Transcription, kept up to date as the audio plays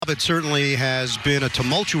it certainly has been a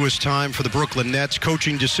tumultuous time for the Brooklyn Nets.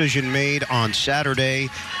 Coaching decision made on Saturday.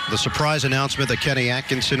 The surprise announcement that Kenny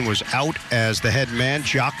Atkinson was out as the head man.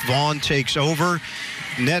 Jacque Vaughn takes over.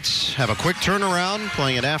 Nets have a quick turnaround,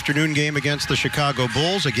 playing an afternoon game against the Chicago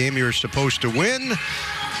Bulls, a game you're supposed to win.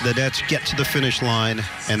 The Nets get to the finish line,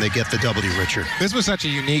 and they get the W, Richard. This was such a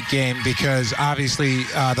unique game because, obviously,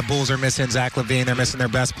 the Bulls are missing Zach LaVine. They're missing their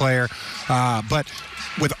best player. But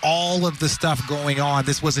with all of the stuff going on,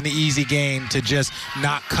 this was an easy game to just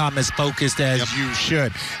not come as focused as you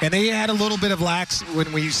should. And they had a little bit of lax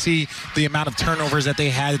when we see the amount of turnovers that they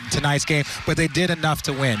had in tonight's game, but they did enough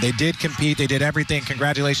to win. They did compete. They did everything.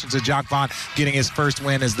 Congratulations to Jacque Vaughn getting his first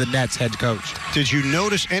win as the Nets head coach. Did you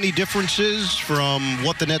notice any differences from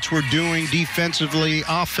what the Nets were doing defensively,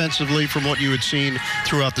 offensively, from what you had seen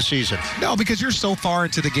throughout the season? No, because you're so far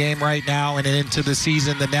into the game right now and into the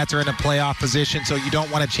season. The Nets are in a playoff position, so you don't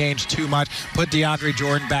want to change too much. Put DeAndre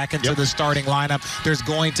Jordan back into the starting lineup. There's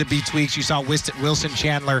going to be tweaks. You saw Wilson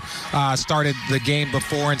Chandler started the game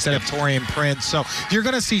before instead of Taurean Prince. So you're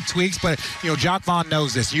going to see tweaks, but Jacque Vaughn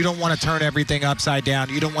knows this. You don't want to turn everything upside down.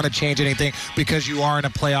 You don't want to change anything because you are in a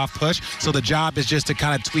playoff push. So the job is just to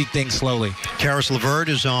kind of tweak things slowly. Caris LeVert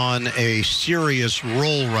is on a serious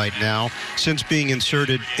roll right now. Since being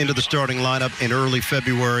inserted into the starting lineup in early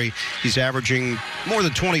February, he's averaging more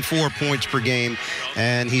than 24 points per game,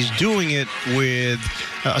 and he's doing it with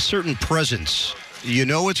a certain presence. You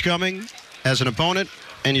know it's coming as an opponent,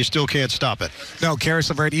 and you still can't stop it. No, Caris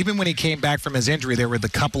LeVert, even when he came back from his injury, there were the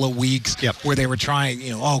couple of weeks where they were trying,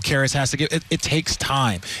 Caris has to give. It takes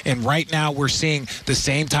time. And right now we're seeing the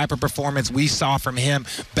same type of performance we saw from him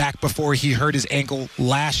back before he hurt his ankle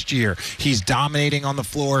last year. He's dominating on the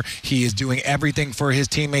floor. He is doing everything for his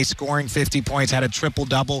teammates, scoring 50 points, had a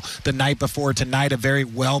triple-double the night before. Tonight, a very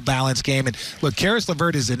well-balanced game. And look, Caris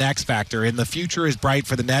LeVert is an X factor, and the future is bright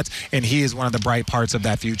for the Nets, and he is one of the bright parts of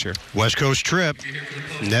that future. West Coast trip.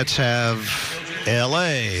 Nets have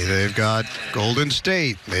L.A., they've got Golden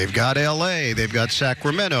State, they've got L.A., they've got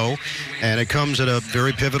Sacramento, and it comes at a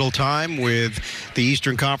very pivotal time with the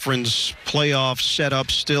Eastern Conference playoff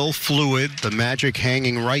setup still fluid, the Magic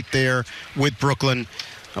hanging right there with Brooklyn.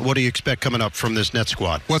 What do you expect coming up from this Nets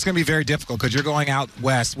squad? Well, it's going to be very difficult because you're going out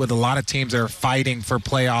west with a lot of teams that are fighting for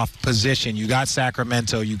playoff position. You got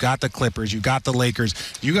Sacramento, you got the Clippers, you got the Lakers.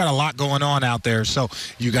 You got a lot going on out there. So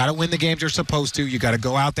you got to win the games you're supposed to. You got to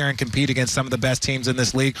go out there and compete against some of the best teams in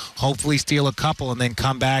this league, hopefully steal a couple, and then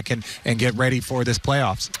come back and get ready for this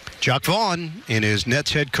playoffs. Jacque Vaughn, in his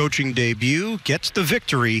Nets head coaching debut, gets the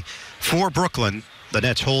victory for Brooklyn. The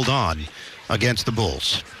Nets hold on against the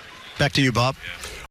Bulls. Back to you, Bob.